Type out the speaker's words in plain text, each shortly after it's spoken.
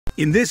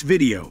In this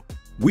video,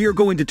 we are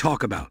going to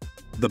talk about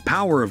the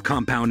power of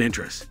compound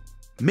interest.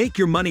 Make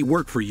your money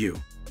work for you.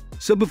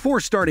 So before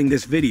starting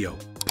this video,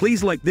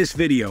 please like this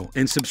video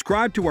and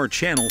subscribe to our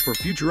channel for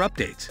future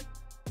updates.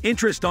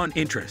 Interest on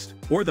interest,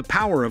 or the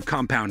power of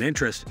compound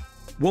interest,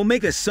 will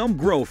make a sum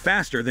grow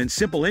faster than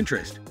simple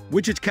interest,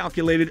 which is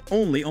calculated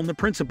only on the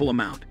principal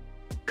amount.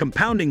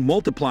 Compounding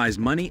multiplies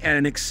money at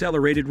an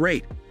accelerated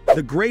rate.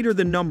 The greater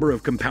the number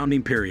of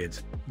compounding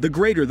periods, the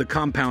greater the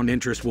compound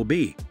interest will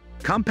be.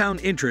 Compound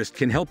interest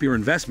can help your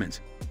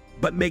investments,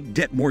 but make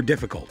debt more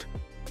difficult.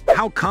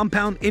 How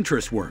compound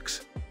interest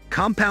works.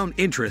 Compound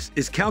interest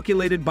is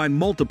calculated by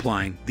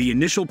multiplying the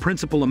initial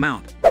principal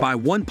amount by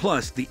 1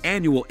 plus the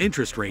annual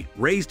interest rate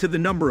raised to the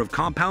number of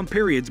compound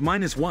periods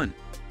minus 1.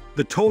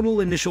 The total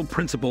initial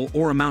principal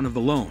or amount of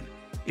the loan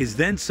is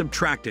then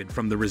subtracted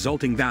from the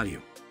resulting value.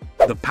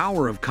 The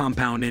power of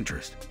compound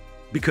interest.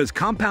 Because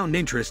compound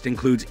interest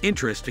includes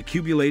interest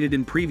accumulated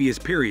in previous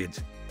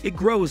periods, it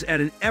grows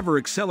at an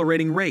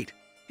ever-accelerating rate.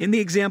 In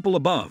the example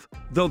above,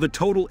 though the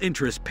total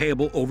interest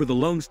payable over the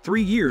loan's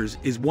 3 years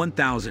is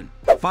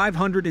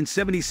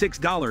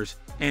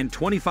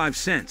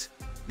 $1,576.25,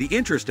 the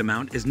interest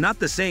amount is not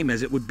the same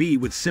as it would be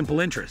with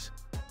simple interest.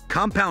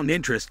 Compound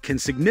interest can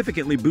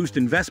significantly boost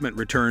investment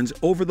returns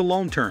over the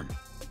long term.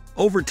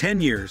 Over 10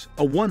 years,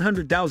 a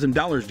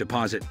 $100,000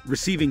 deposit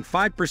receiving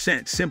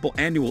 5% simple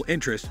annual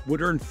interest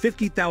would earn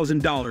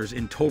 $50,000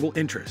 in total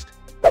interest.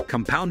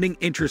 Compounding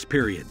interest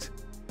periods.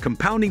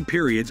 Compounding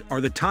periods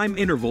are the time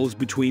intervals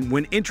between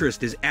when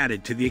interest is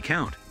added to the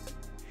account.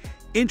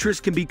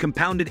 Interest can be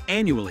compounded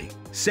annually,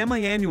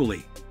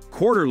 semi-annually,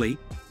 quarterly,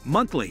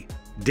 monthly,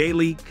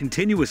 daily,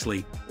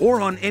 continuously, or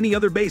on any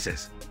other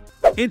basis.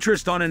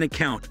 Interest on an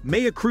account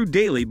may accrue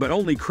daily but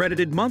only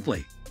credited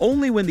monthly,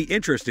 only when the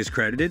interest is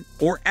credited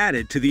or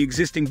added to the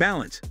existing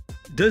balance.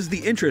 Does the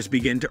interest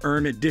begin to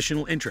earn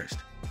additional interest?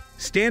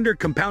 Standard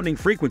compounding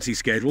frequency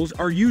schedules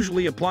are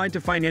usually applied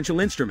to financial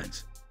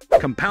instruments.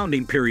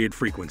 Compounding period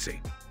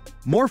frequency.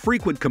 More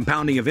frequent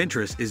compounding of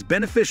interest is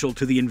beneficial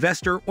to the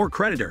investor or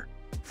creditor.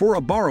 For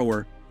a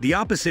borrower, the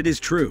opposite is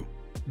true.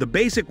 The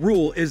basic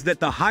rule is that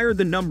the higher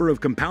the number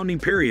of compounding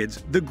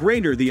periods, the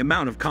greater the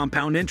amount of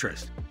compound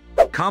interest.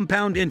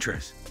 Compound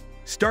interest.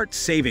 Start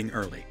saving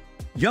early.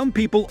 Young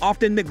people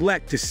often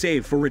neglect to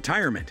save for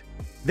retirement.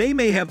 They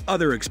may have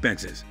other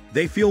expenses.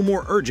 They feel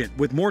more urgent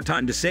with more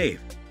time to save.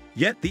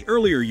 Yet, the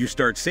earlier you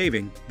start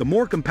saving, the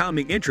more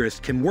compounding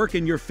interest can work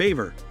in your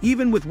favor,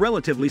 even with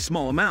relatively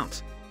small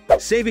amounts.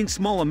 Saving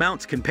small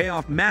amounts can pay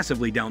off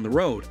massively down the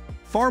road,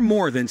 far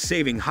more than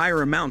saving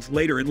higher amounts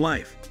later in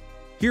life.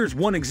 Here's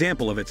one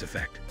example of its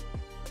effect.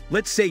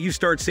 Let's say you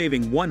start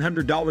saving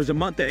 $100 a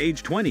month at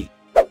age 20.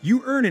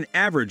 You earn an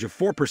average of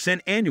 4%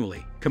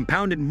 annually,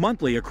 compounded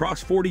monthly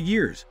across 40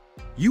 years.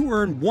 You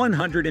earn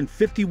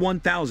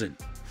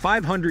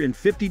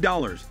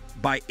 $151,550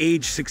 by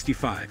age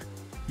 65.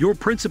 Your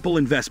principal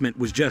investment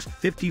was just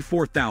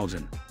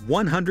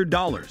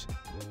 $54,100.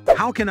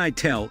 How can I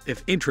tell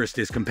if interest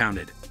is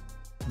compounded?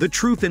 The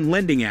Truth in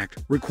Lending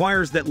Act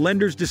requires that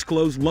lenders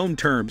disclose loan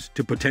terms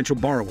to potential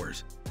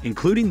borrowers,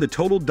 including the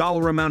total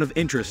dollar amount of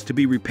interest to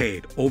be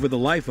repaid over the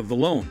life of the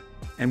loan,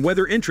 and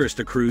whether interest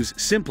accrues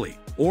simply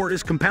or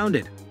is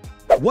compounded.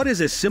 What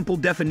is a simple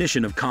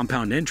definition of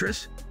compound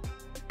interest?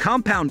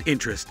 Compound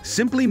interest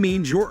simply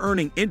means you're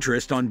earning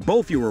interest on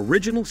both your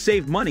original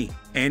saved money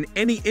and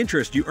any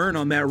interest you earn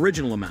on that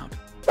original amount.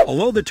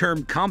 Although the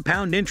term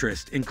compound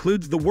interest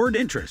includes the word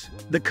interest,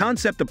 the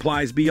concept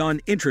applies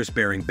beyond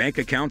interest-bearing bank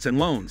accounts and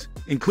loans,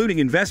 including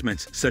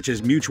investments such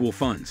as mutual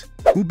funds.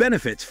 Who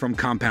benefits from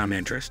compound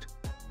interest?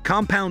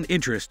 Compound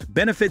interest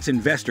benefits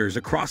investors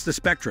across the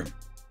spectrum.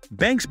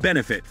 Banks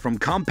benefit from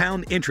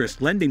compound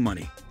interest lending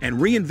money and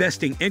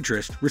reinvesting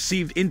interest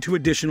received into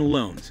additional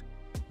loans.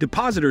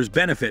 Depositors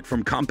benefit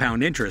from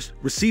compound interest,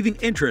 receiving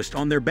interest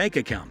on their bank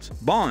accounts,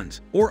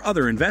 bonds, or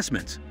other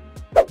investments.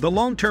 The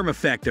long-term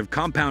effect of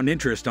compound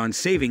interest on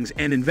savings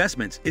and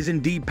investments is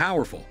indeed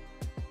powerful.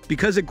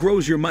 Because it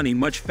grows your money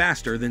much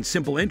faster than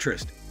simple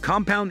interest,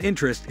 compound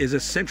interest is a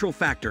central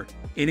factor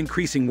in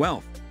increasing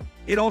wealth.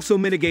 It also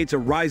mitigates a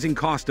rising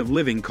cost of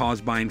living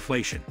caused by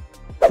inflation.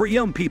 For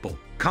young people,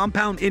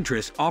 compound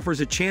interest offers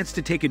a chance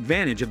to take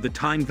advantage of the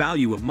time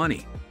value of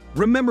money.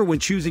 Remember when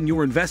choosing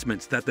your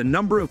investments that the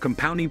number of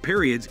compounding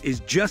periods is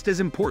just as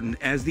important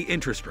as the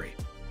interest rate.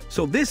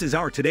 So this is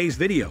our today's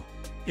video.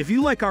 If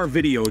you like our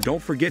video,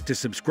 don't forget to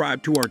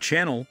subscribe to our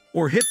channel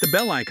or hit the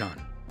bell icon.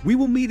 We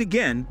will meet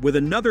again with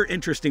another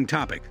interesting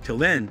topic. Till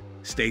then,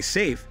 stay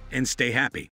safe and stay happy.